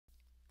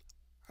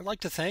I'd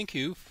like to thank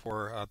you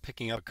for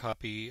picking up a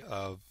copy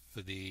of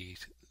the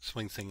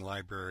SwingThing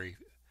Library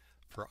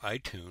for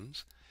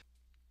iTunes.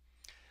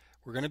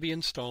 We're going to be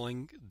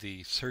installing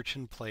the Search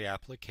and Play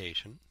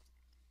application.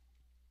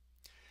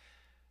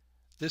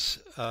 This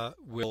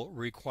will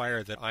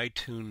require that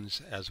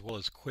iTunes as well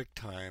as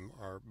QuickTime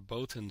are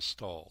both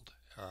installed.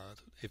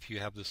 If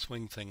you have the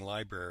SwingThing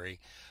Library,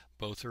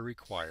 both are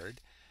required.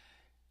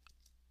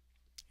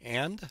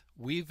 And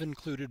we've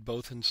included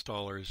both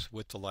installers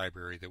with the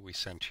library that we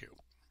sent you.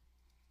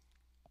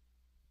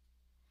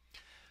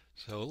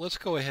 So let's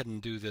go ahead and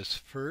do this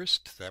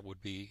first. That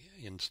would be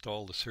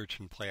install the Search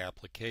and Play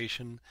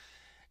application.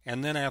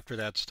 And then after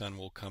that's done,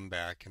 we'll come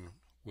back and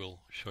we'll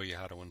show you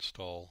how to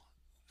install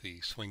the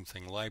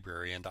SwingThing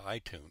Library into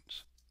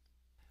iTunes.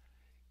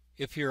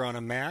 If you're on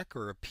a Mac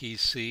or a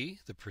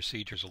PC, the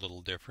procedure's a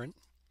little different.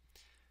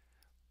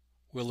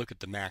 We'll look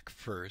at the Mac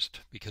first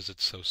because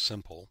it's so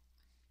simple.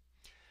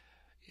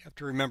 You have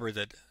to remember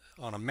that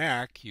on a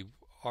Mac, you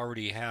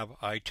already have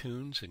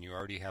iTunes and you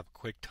already have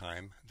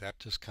QuickTime. That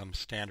just comes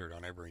standard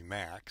on every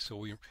Mac, so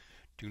we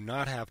do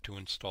not have to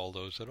install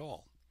those at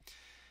all.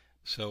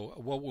 So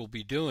what we'll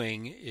be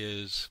doing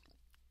is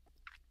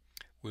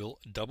we'll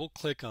double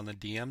click on the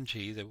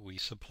DMG that we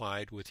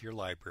supplied with your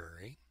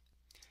library,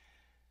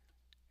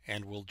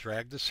 and we'll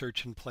drag the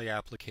Search and Play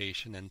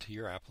application into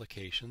your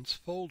applications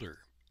folder.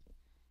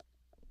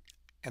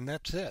 And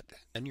that's it.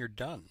 Then you're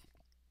done.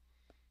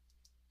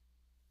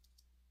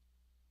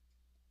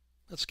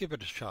 Let's give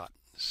it a shot,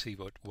 see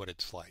what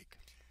it's like.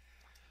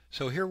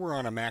 So here we're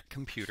on a Mac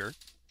computer,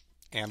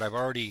 and I've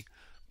already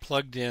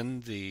plugged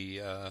in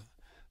the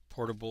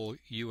portable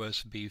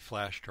USB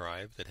flash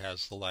drive that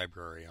has the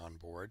library on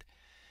board.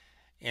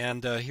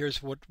 And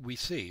here's what we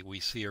see. We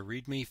see a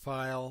README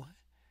file,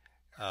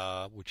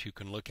 which you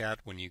can look at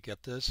when you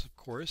get this, of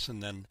course.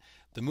 And then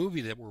the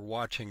movie that we're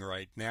watching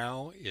right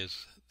now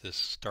is this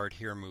Start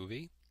Here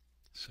movie,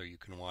 so you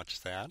can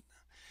watch that.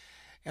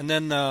 And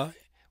then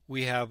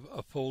we have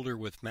a folder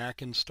with Mac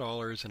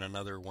installers and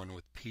another one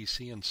with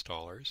PC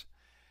installers.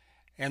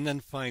 And then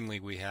finally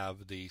we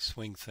have the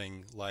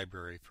SwingThing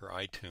Library for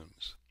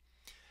iTunes.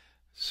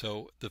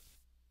 So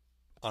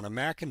on a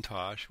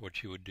Macintosh,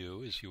 what you would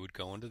do is you would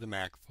go into the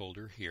Mac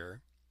folder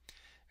here,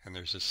 and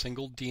there's a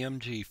single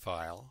DMG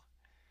file,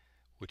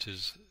 which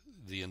is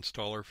the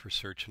installer for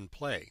Search and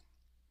Play.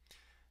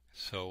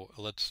 So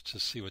let's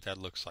just see what that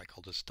looks like.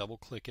 I'll just double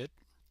click it.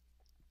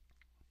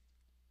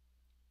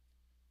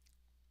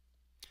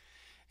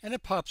 And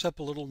it pops up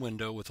a little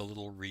window with a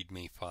little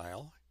README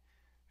file.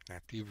 And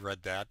after you've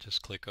read that,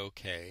 just click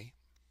OK.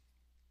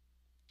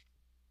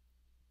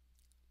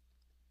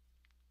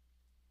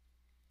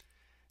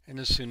 And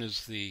as soon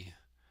as the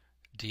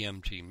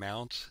DMG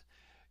mounts,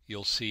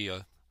 you'll see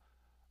a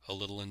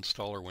little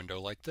installer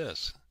window like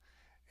this.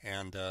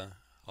 And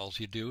all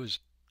you do is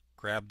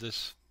grab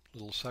this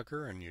little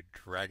sucker and you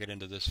drag it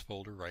into this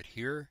folder right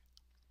here,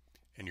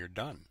 and you're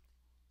done.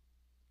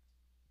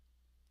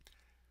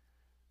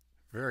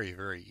 Very,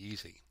 very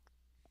easy.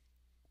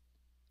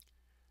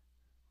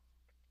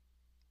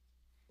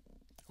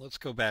 Let's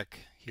go back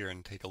here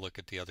and take a look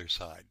at the other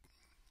side.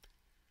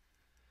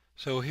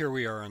 So here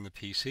we are on the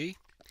PC,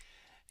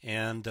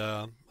 and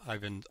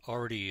I've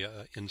already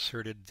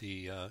inserted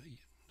the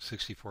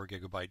 64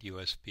 gigabyte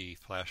USB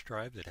flash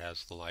drive that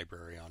has the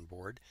library on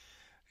board.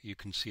 You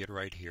can see it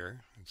right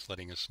here. It's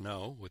letting us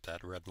know with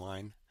that red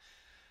line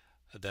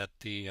that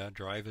the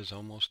drive is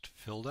almost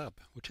filled up,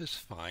 which is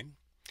fine.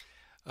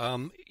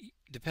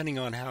 Depending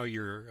on how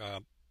your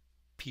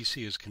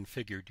PC is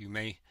configured, you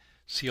may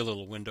see a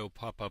little window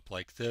pop up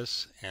like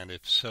this, and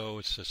if so,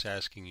 it's just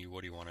asking you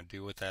what do you want to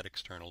do with that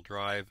external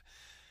drive,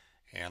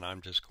 and I'm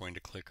just going to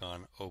click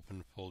on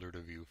Open Folder to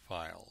view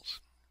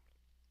files.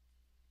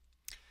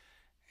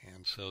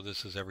 And so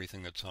this is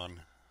everything that's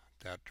on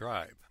that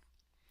drive.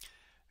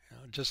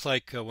 Just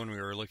like when we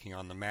were looking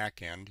on the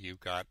Mac end, you've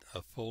got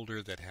a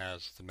folder that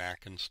has the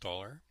Mac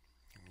installer.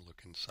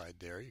 Look inside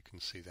there, you can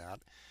see that.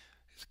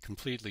 It's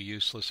completely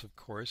useless, of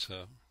course,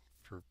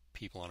 for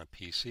people on a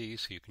PC,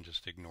 so you can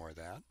just ignore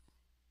that.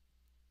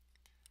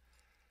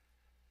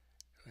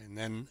 And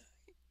then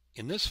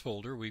in this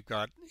folder, we've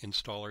got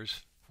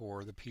installers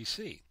for the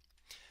PC.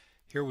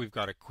 Here we've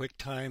got a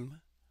QuickTime,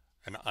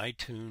 an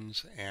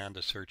iTunes, and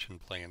a Search and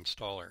Play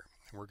installer.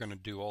 And we're going to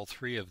do all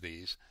three of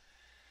these.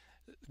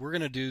 We're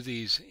going to do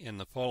these in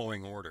the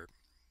following order.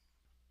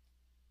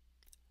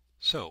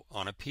 So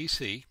on a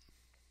PC,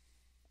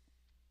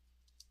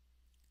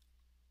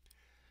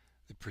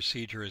 the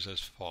procedure is as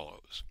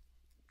follows.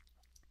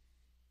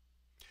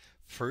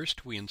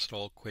 First, we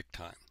install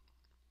QuickTime,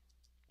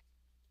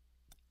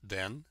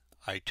 then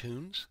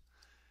iTunes,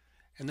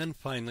 and then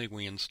finally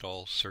we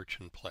install Search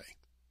and Play.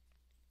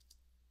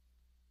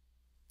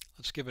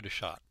 Let's give it a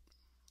shot.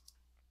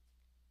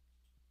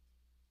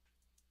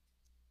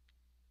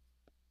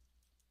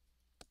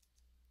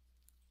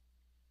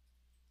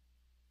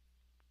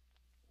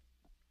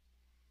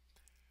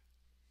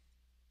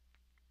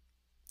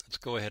 Let's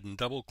go ahead and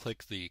double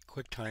click the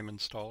QuickTime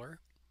installer.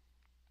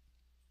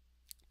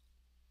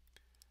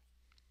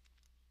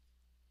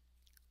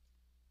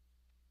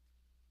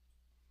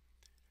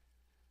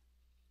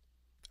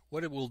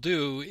 What it will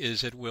do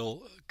is it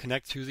will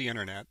connect through the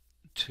internet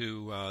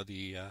to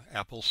the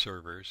Apple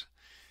servers,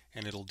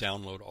 and it'll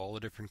download all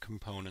the different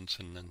components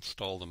and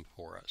install them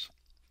for us.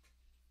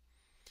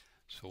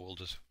 So we'll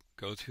just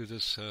go through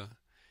this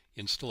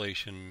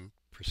installation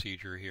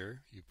procedure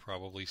here. You've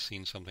probably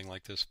seen something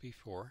like this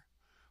before.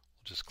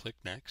 We'll just click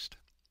Next,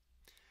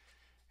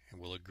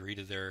 and we'll agree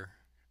to their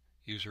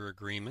user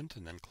agreement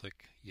and then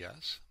click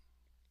Yes.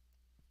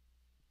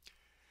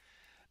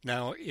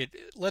 Now it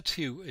lets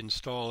you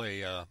install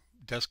a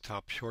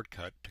desktop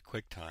shortcut to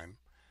QuickTime.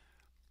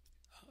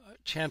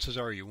 Chances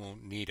are you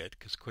won't need it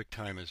because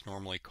QuickTime is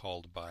normally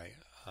called by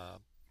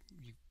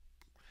you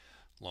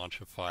launch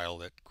a file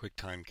that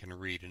QuickTime can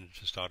read and it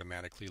just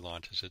automatically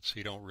launches it, so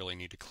you don't really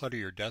need to clutter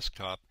your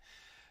desktop.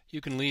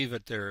 You can leave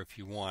it there if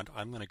you want.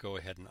 I'm going to go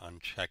ahead and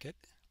uncheck it.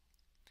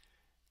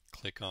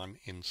 Click on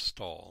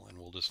Install, and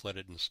we'll just let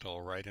it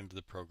install right into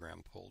the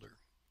program folder.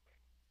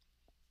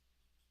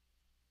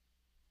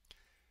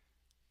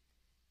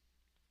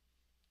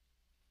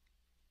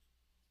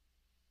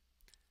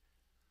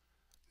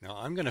 Now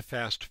I'm going to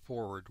fast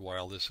forward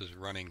while this is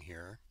running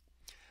here.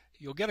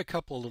 You'll get a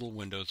couple of little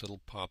windows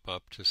that'll pop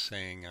up just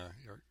saying,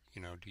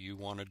 do you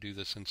want to do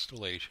this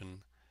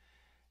installation?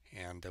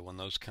 And when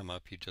those come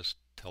up, you just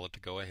tell it to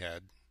go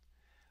ahead.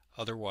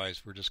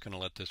 Otherwise, we're just going to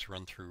let this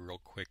run through real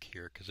quick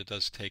here because it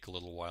does take a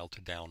little while to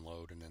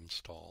download and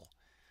install.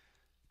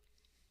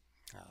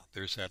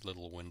 There's that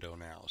little window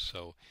now.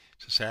 So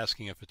it's just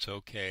asking if it's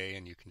okay,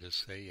 and you can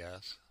just say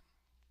yes.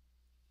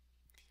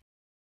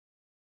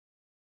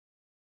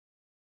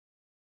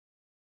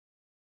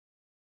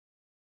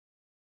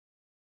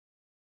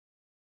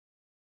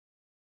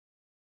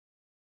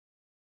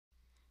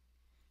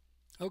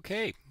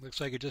 Okay,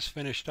 looks like it just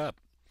finished up.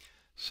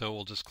 So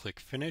we'll just click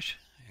Finish,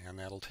 and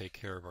that'll take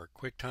care of our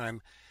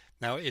QuickTime.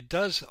 Now it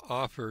does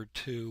offer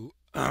to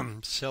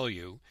sell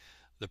you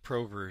the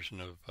Pro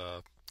version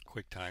of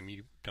QuickTime.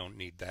 You don't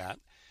need that.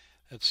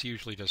 That's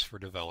usually just for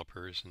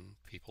developers and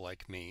people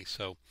like me.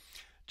 So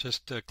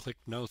just click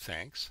No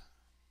Thanks,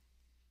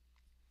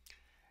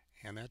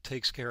 and that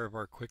takes care of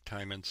our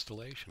QuickTime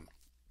installation.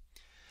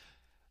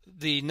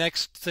 The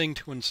next thing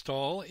to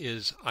install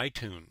is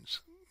iTunes.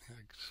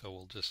 So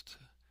we'll just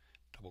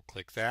double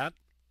click that.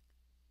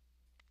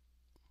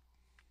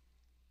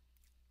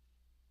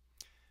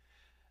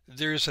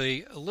 There's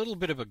a little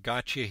bit of a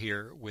gotcha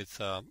here with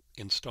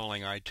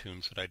installing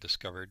iTunes that I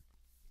discovered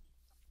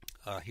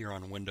here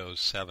on Windows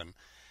 7.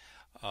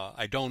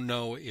 I don't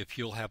know if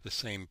you'll have the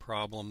same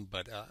problem,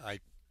 but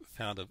I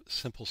found a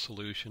simple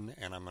solution,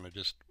 and I'm going to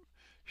just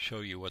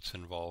show you what's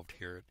involved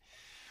here.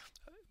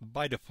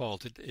 By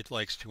default, it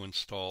likes to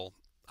install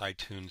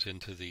iTunes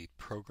into the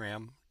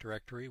program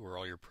directory where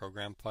all your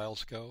program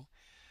files go.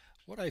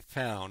 What I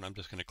found, I'm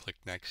just going to click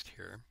Next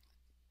here.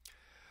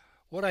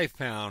 What I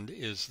found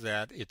is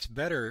that it's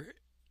better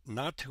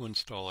not to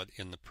install it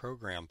in the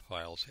program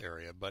files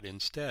area, but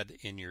instead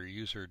in your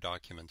user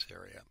documents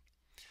area.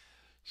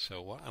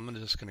 So I'm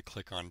just going to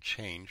click on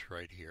Change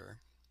right here,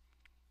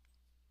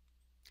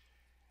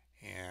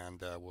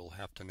 and we'll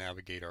have to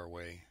navigate our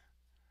way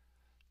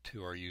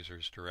to our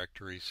users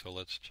directory. So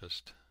let's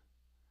just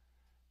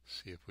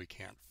see if we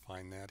can't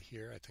find that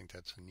here. I think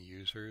that's in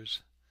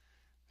users.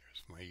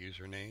 There's my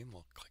username.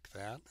 We'll click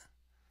that,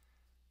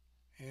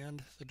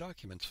 and the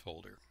documents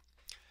folder.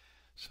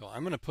 So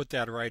I'm going to put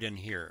that right in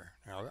here.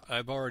 Now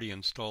I've already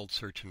installed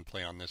Search and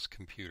Play on this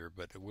computer,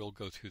 but we'll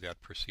go through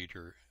that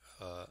procedure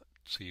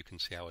so you can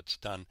see how it's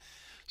done.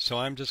 So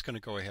I'm just going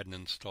to go ahead and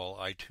install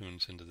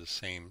iTunes into the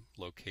same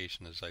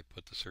location as I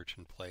put the Search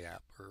and Play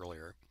app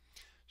earlier.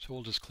 So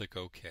we'll just click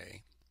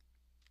OK.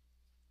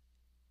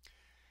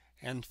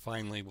 And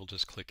finally, we'll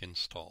just click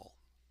Install.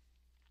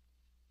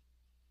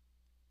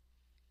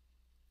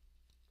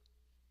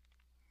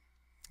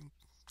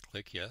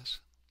 Click Yes.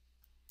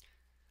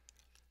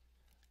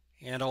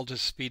 And I'll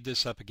just speed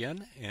this up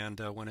again, and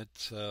when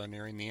it's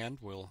nearing the end,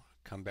 we'll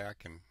come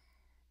back and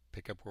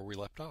pick up where we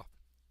left off.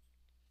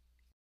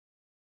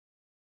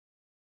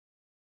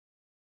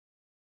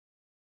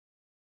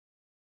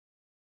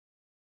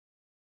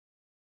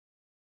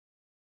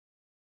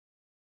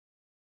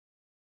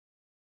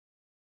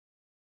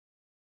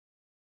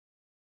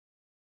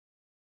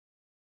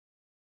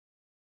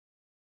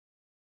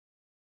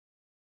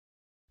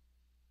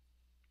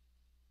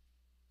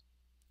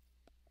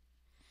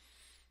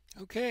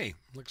 Okay,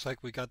 looks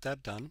like we got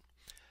that done.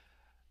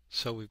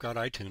 So we've got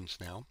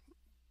iTunes now.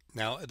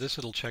 Now this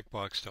little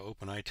checkbox to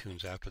open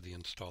iTunes after the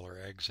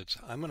installer exits,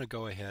 I'm going to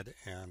go ahead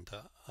and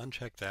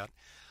uncheck that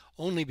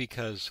only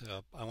because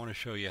I want to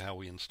show you how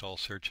we install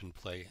Search and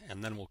Play,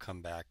 and then we'll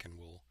come back and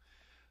we'll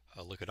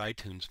look at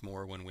iTunes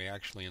more when we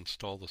actually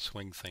install the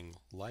SwingThing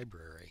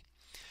library.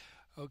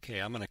 Okay,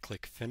 I'm going to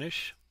click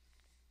Finish.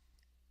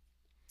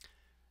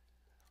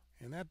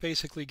 And that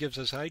basically gives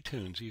us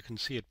iTunes. You can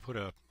see it put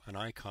an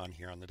icon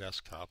here on the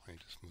desktop. Let me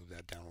just move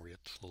that down where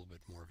it's a little bit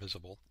more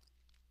visible.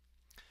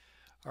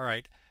 All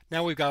right,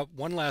 now we've got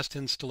one last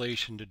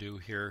installation to do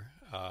here,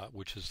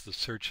 which is the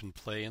Search and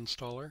Play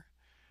installer.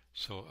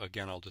 So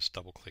again, I'll just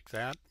double click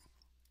that.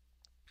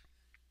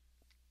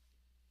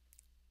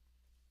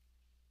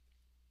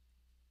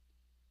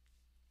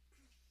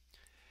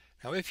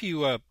 Now, if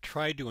you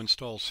tried to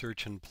install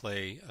Search and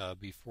Play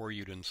before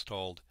you'd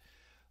installed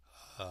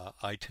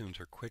iTunes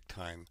or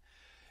QuickTime,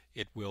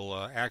 it will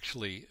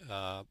actually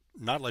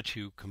not let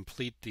you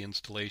complete the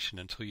installation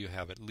until you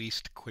have at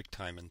least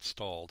QuickTime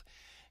installed.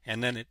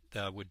 And then it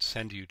would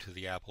send you to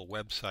the Apple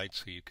website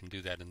so you can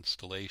do that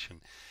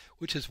installation,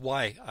 which is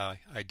why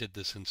I did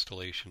this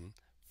installation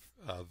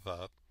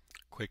of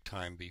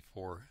QuickTime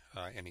before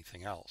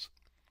anything else.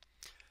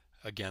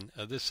 Again,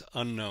 this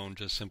unknown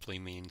just simply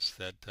means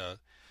that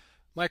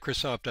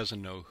Microsoft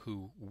doesn't know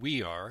who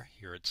we are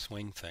here at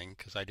SwingThing,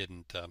 because I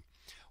didn't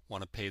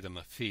want to pay them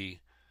a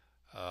fee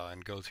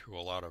and go through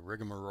a lot of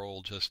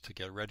rigmarole just to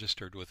get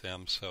registered with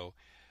them. So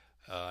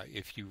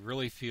if you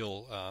really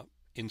feel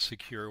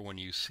insecure when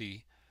you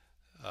see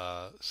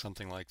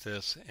something like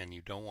this and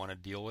you don't want to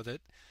deal with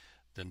it,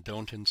 then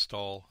don't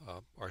install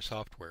our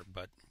software.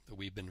 But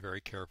we've been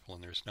very careful,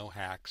 and there's no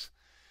hacks,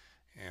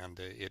 and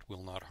it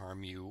will not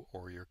harm you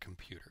or your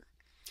computer.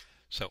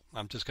 So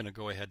I'm just going to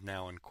go ahead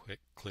now and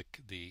click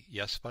the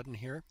Yes button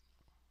here.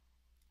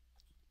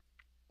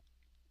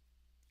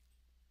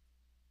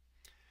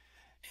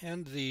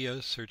 And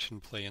the Search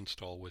and Play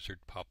Install Wizard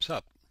pops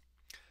up.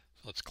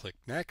 So let's click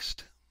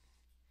Next.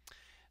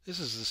 This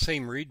is the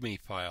same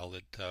README file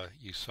that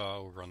you saw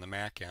over on the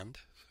Mac end,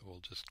 so we'll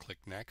just click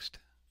Next.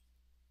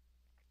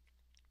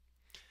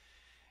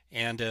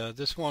 And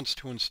this wants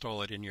to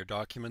install it in your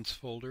Documents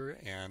folder,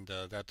 and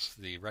that's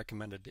the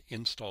recommended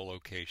install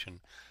location.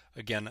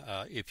 Again,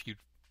 if you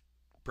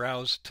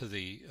browse to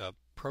the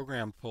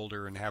Program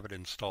folder and have it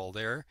installed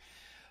there,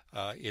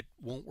 it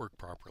won't work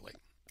properly.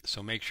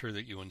 So make sure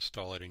that you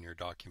install it in your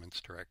Documents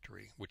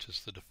directory, which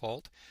is the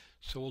default.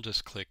 So we'll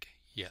just click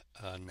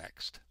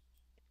Next.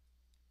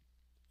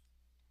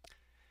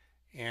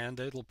 And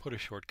it'll put a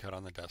shortcut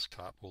on the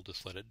desktop. We'll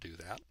just let it do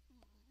that.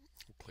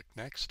 We'll click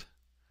Next.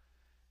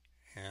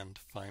 And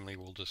finally,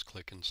 we'll just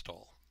click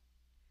Install.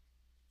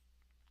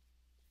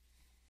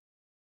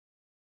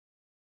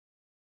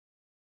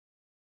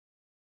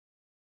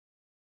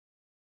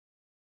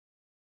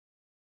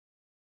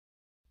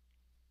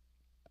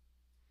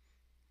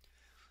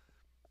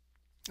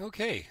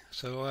 Okay,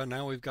 so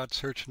now we've got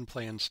Search and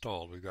Play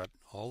installed. We've got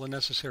all the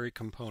necessary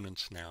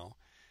components now,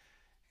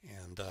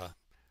 and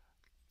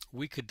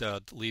we could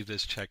leave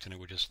this checked and it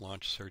would just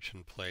launch Search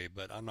and Play,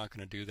 but I'm not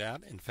going to do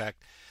that. In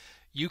fact,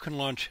 you can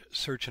launch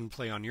Search and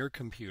Play on your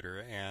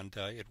computer, and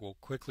it will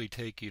quickly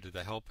take you to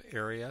the help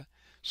area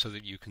so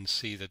that you can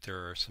see that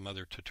there are some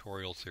other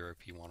tutorials there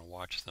if you want to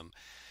watch them.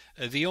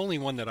 The only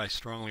one that I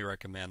strongly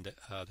recommend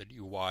that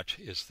you watch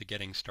is the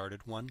Getting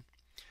Started one,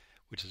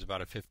 which is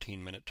about a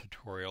 15-minute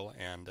tutorial,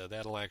 and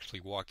that'll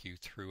actually walk you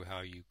through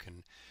how you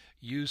can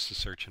use the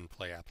Search and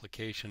Play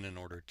application in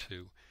order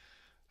to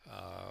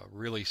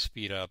really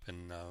speed up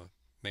and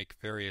make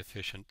very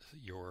efficient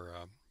your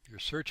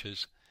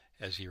searches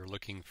as you're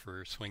looking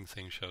for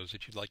SwingThing shows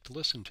that you'd like to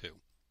listen to.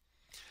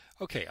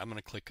 Okay, I'm going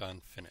to click on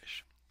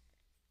Finish.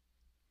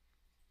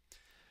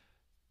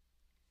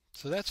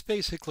 So that's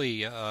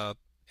basically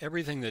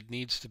everything that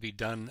needs to be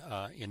done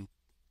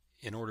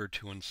in order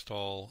to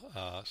install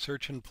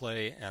Search and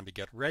Play and to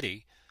get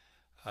ready,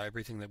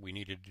 everything that we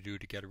needed to do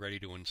to get ready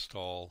to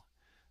install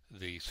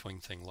the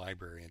SwingThing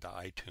library into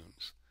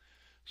iTunes.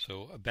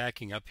 So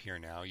backing up here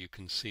now, you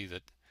can see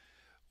that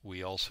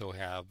we also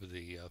have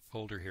the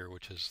folder here,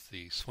 which is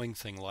the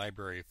SwingThing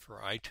library for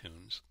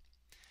iTunes.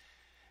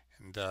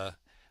 And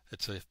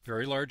it's a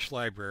very large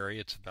library.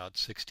 It's about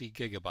 60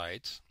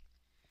 gigabytes.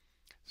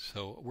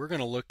 So we're going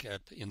to look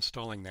at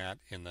installing that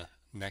in the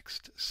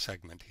next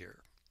segment here.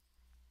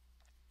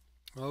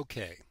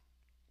 Okay,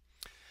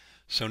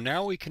 so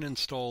now we can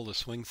install the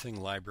SwingThing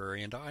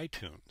library into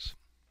iTunes.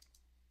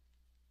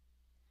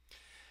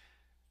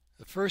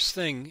 The first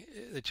thing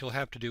that you'll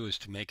have to do is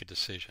to make a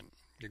decision.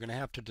 You're going to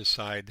have to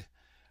decide,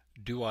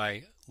 do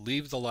I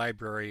leave the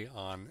library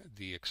on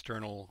the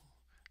external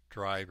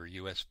drive or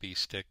USB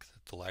stick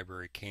that the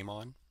library came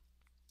on?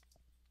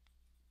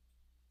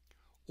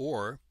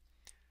 Or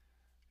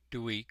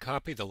do we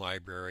copy the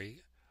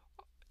library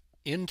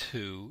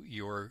into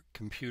your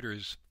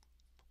computer's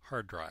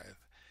hard drive?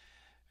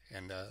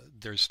 And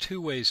there's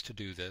two ways to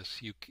do this.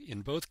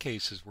 In both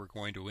cases, we're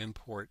going to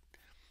import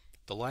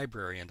the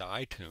library into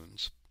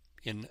iTunes.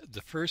 In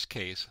the first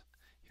case,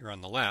 here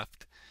on the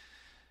left,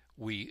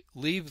 we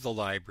leave the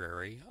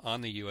library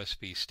on the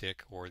USB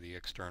stick or the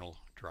external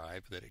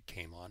drive that it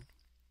came on,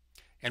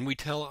 and we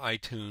tell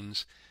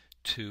iTunes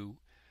to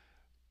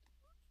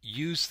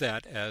use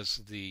that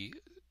as the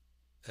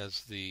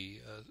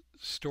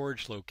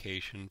storage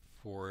location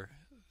for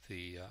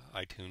the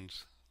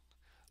iTunes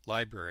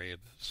library of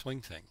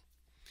SwingThing.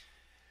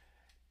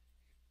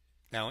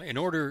 Now, in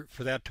order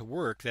for that to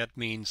work, that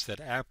means that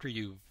after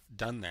you've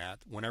done that,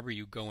 whenever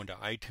you go into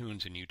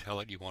iTunes and you tell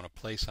it you want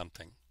to play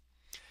something,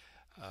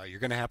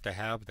 you're going to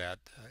have that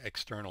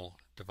external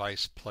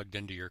device plugged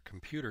into your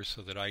computer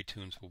so that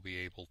iTunes will be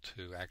able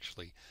to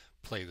actually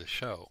play the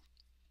show.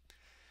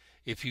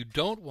 If you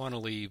don't want to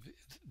leave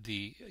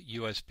the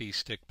USB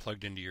stick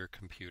plugged into your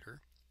computer,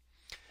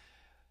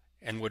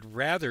 and would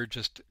rather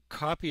just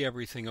copy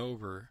everything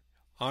over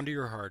onto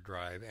your hard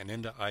drive and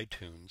into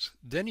iTunes,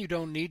 then you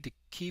don't need to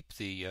keep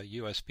the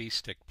USB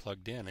stick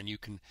plugged in, and you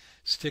can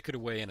stick it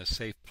away in a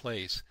safe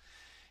place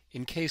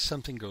in case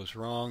something goes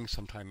wrong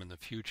sometime in the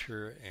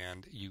future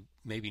and you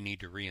maybe need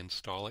to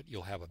reinstall it.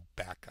 You'll have a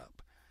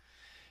backup.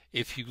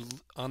 If you,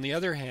 on the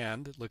other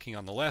hand, looking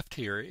on the left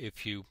here,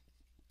 if you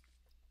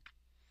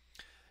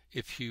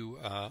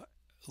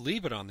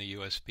leave it on the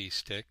USB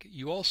stick,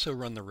 you also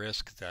run the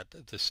risk that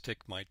the stick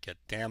might get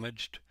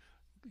damaged.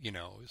 You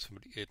know,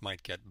 it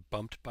might get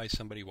bumped by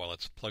somebody while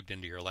it's plugged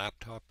into your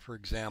laptop, for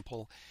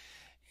example.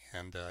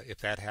 And if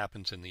that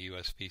happens and the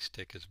USB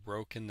stick is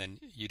broken, then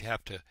you'd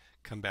have to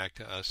come back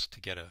to us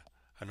to get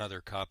another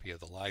copy of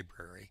the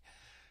library.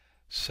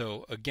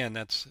 So again,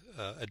 that's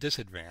a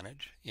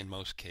disadvantage in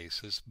most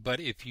cases. But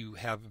if you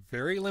have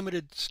very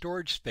limited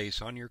storage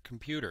space on your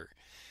computer,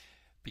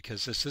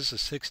 because this is a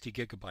 60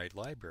 gigabyte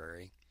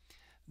library,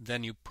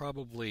 then you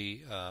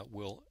probably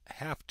will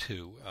have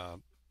to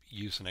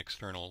use an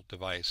external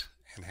device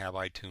and have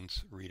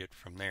iTunes read it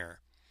from there.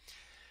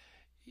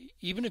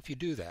 Even if you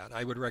do that,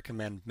 I would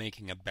recommend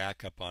making a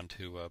backup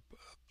onto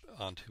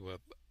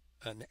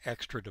an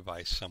extra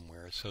device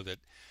somewhere so that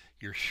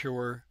you're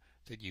sure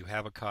that you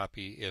have a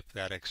copy if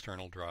that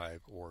external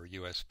drive or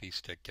USB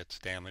stick gets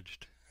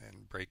damaged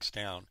and breaks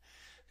down,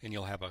 and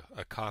you'll have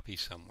a copy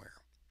somewhere.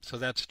 So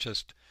that's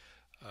just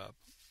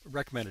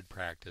recommended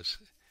practice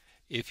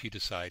if you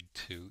decide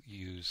to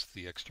use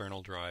the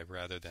external drive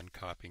rather than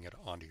copying it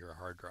onto your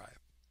hard drive.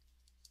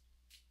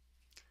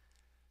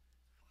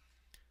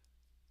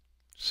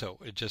 So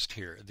just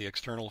here, the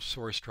external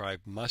source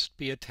drive must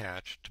be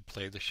attached to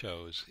play the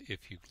shows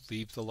if you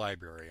leave the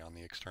library on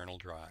the external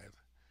drive.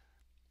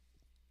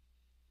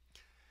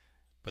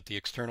 But the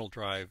external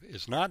drive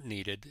is not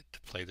needed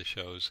to play the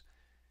shows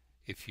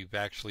if you've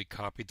actually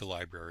copied the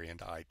library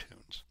into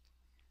iTunes.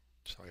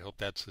 So I hope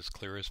that's as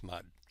clear as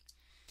mud.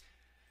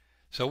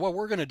 So what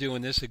we're going to do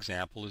in this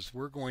example is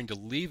we're going to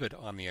leave it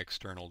on the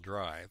external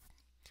drive,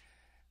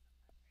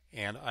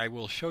 and I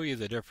will show you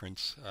the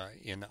difference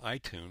in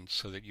iTunes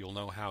so that you'll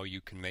know how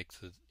you can make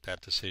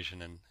that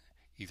decision and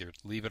either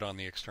leave it on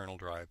the external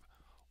drive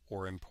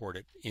or import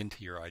it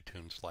into your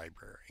iTunes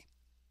library.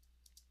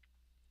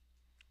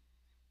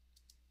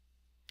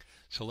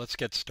 So let's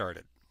get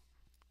started.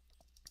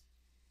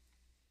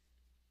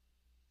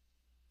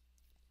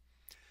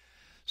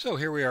 So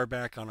here we are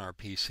back on our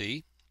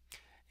PC,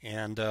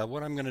 and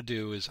what I'm going to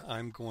do is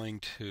I'm going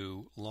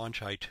to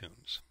launch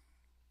iTunes.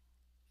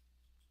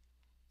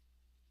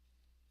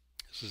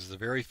 This is the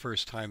very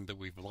first time that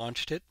we've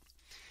launched it,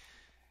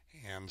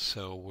 and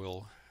so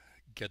we'll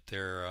get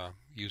their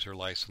user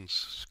license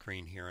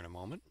screen here in a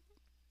moment.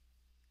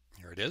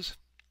 Here it is.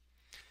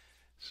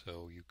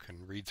 So you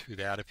can read through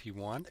that if you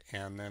want,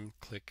 and then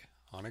click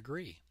on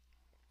Agree.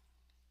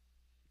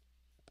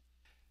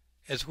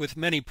 As with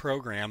many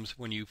programs,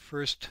 when you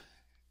first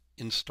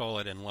install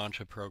it and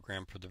launch a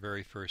program for the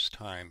very first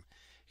time,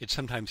 it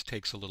sometimes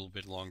takes a little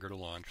bit longer to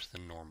launch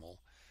than normal.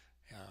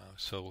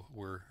 So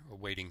we're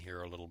waiting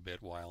here a little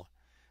bit while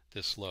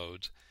this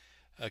loads.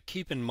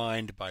 Keep in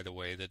mind, by the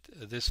way, that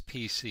this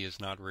PC is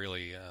not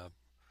really a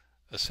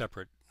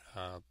separate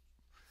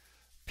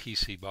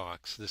PC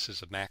box. This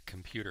is a Mac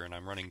computer, and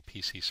I'm running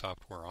PC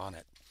software on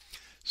it.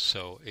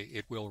 So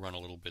it will run a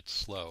little bit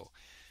slow.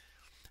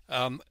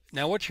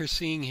 Now what you're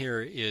seeing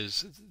here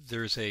is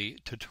there's a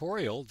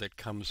tutorial that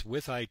comes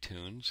with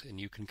iTunes, and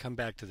you can come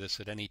back to this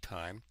at any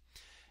time.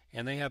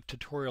 And they have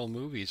tutorial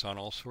movies on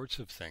all sorts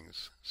of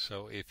things.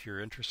 So if you're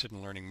interested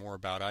in learning more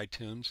about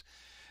iTunes,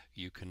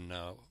 you can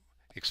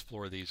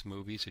explore these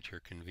movies at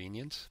your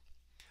convenience.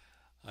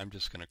 I'm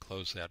just going to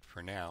close that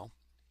for now.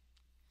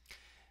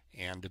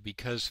 And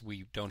because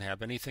we don't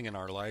have anything in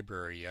our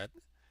library yet,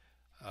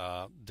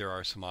 there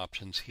are some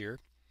options here.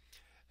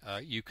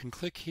 You can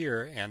click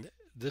here, and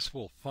this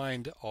will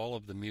find all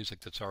of the music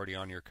that's already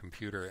on your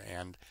computer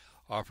and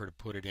offer to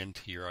put it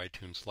into your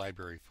iTunes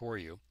library for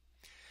you.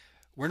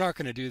 We're not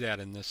going to do that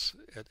in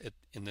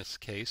this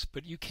case,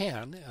 but you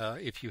can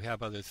if you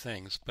have other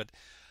things. But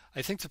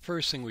I think the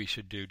first thing we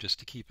should do, just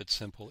to keep it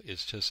simple,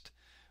 is just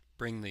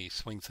bring the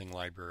SwingThing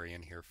library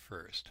in here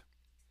first.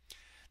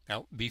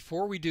 Now,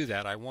 before we do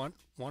that, I want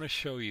to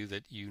show you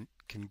that you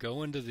can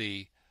go into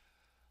the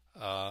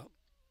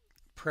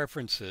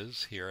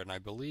preferences here, and I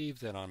believe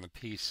that on the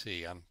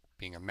PC, I'm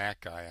being a Mac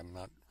guy, I'm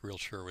not real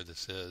sure where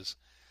this is.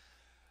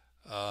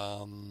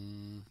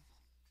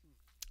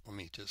 Let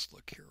me just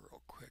look here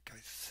real quick. I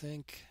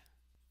think,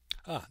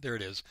 there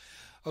it is.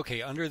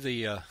 Okay, under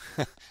the,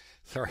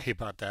 sorry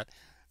about that,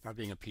 not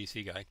being a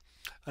PC guy.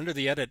 Under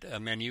the Edit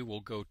menu,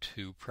 we'll go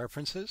to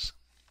Preferences.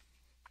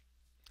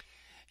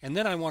 And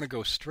then I want to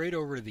go straight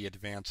over to the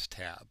Advanced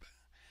tab.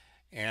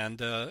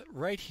 And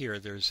right here,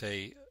 there's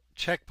a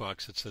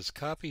checkbox that says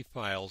Copy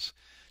Files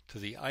to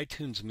the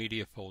iTunes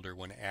Media folder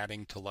when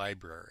adding to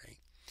library.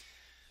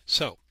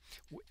 So,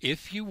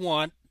 if you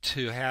want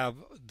to have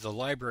the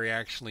library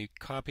actually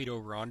copied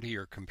over onto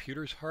your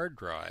computer's hard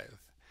drive,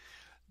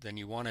 then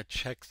you want to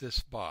check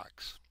this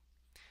box.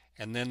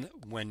 and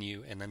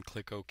then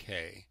click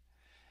OK.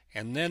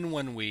 And then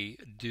when we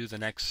do the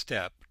next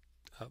step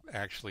of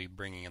actually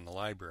bringing in the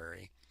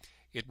library,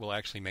 it will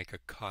actually make a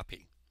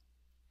copy.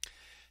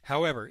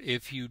 However,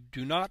 if you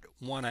do not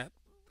want to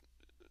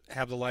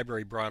have the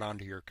library brought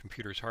onto your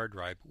computer's hard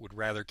drive, would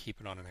rather keep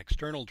it on an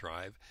external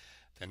drive,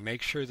 then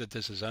make sure that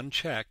this is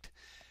unchecked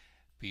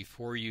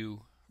before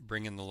you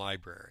bring in the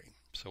library.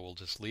 So we'll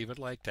just leave it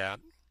like that.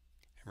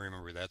 And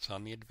remember, that's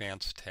on the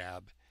Advanced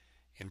tab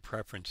in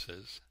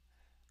Preferences,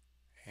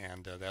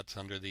 and that's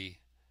under the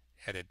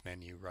Edit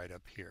menu right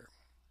up here.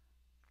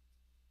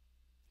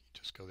 You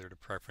just go there to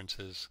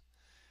Preferences,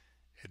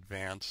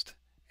 Advanced,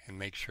 and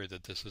make sure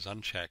that this is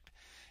unchecked.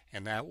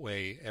 And that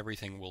way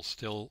everything will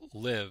still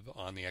live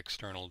on the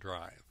external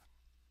drive.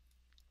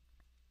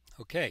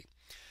 Okay,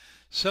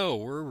 so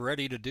we're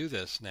ready to do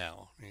this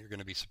now. You're going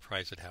to be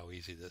surprised at how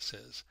easy this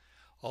is.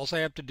 All I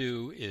have to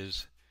do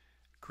is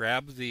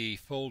grab the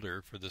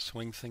folder for the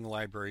SwingThing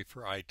Library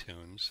for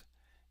iTunes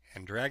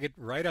and drag it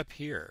right up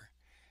here.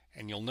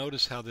 And you'll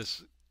notice how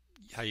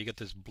you get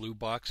this blue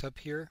box up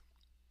here.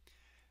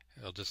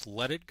 I'll just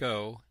let it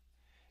go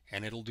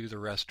and it'll do the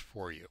rest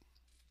for you.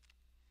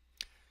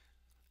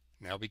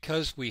 Now,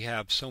 because we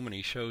have so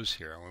many shows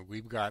here,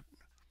 we've got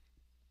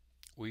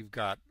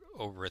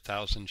over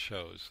 1,000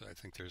 shows. I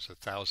think there's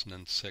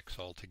 1,006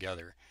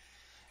 altogether.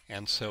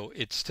 And so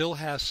it still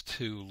has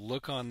to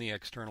look on the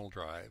external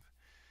drive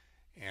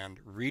and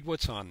read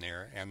what's on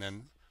there, and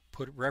then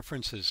put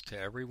references to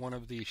every one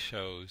of these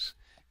shows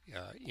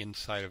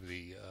inside of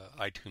the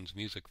iTunes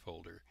Music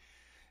folder.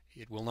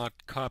 It will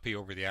not copy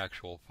over the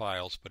actual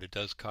files, but it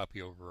does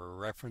copy over a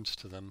reference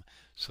to them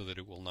so that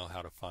it will know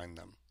how to find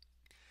them.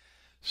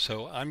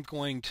 So I'm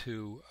going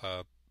to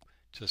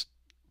just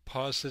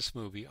pause this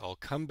movie. I'll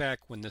come back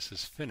when this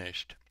is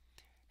finished,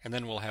 and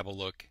then we'll have a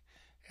look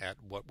at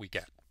what we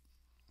get.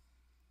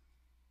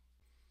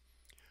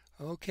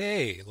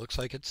 Okay, looks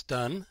like it's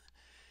done.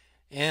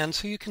 And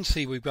so you can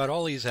see we've got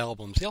all these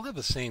albums. They all have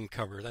the same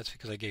cover. That's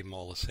because I gave them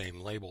all the same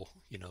label,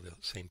 the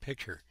same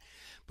picture.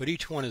 But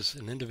each one is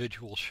an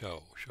individual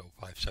show. Show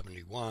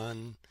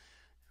 571,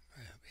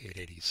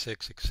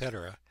 886,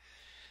 etc.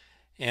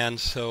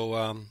 And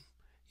so,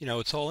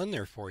 it's all in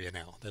there for you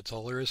now. That's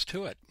all there is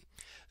to it.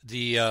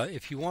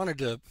 If you wanted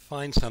to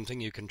find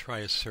something, you can try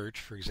a search.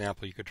 For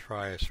example, you could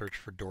try a search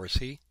for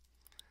Dorsey.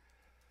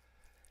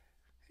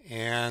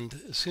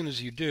 And as soon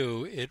as you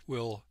do, it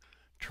will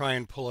try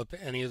and pull up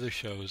any of the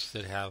shows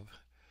that have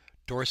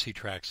Dorsey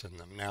tracks in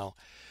them. Now,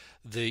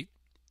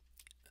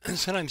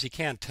 sometimes you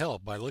can't tell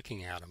by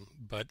looking at them,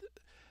 but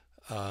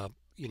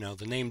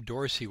the name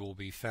Dorsey will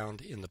be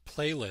found in the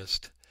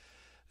playlist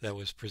that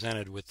was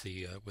presented with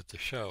the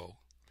show,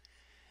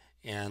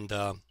 and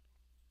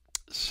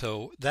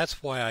so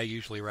that's why I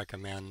usually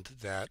recommend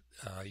that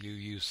you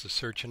use the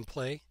search and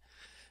play,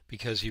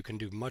 because you can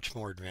do much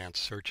more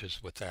advanced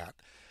searches with that.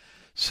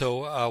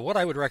 So what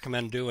I would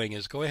recommend doing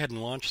is go ahead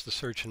and launch the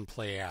Search and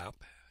Play app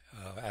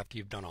after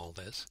you've done all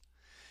this,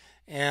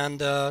 and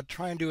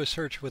try and do a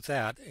search with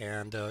that,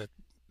 and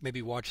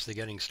maybe watch the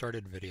Getting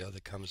Started video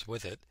that comes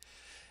with it,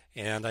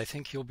 and I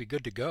think you'll be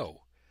good to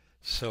go.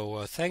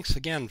 So thanks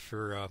again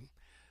for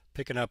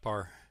picking up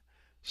our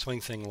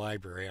SwingThing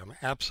library. I'm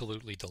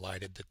absolutely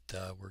delighted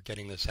that we're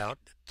getting this out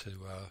to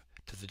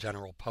the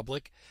general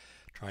public,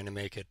 trying to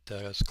make it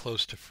as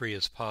close to free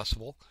as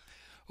possible.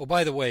 Oh,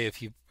 by the way,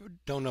 if you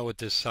don't know what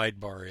this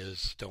sidebar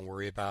is, don't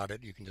worry about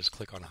it. You can just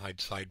click on Hide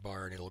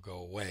Sidebar and it'll go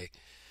away.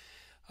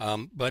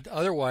 But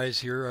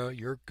otherwise,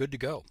 you're good to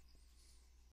go.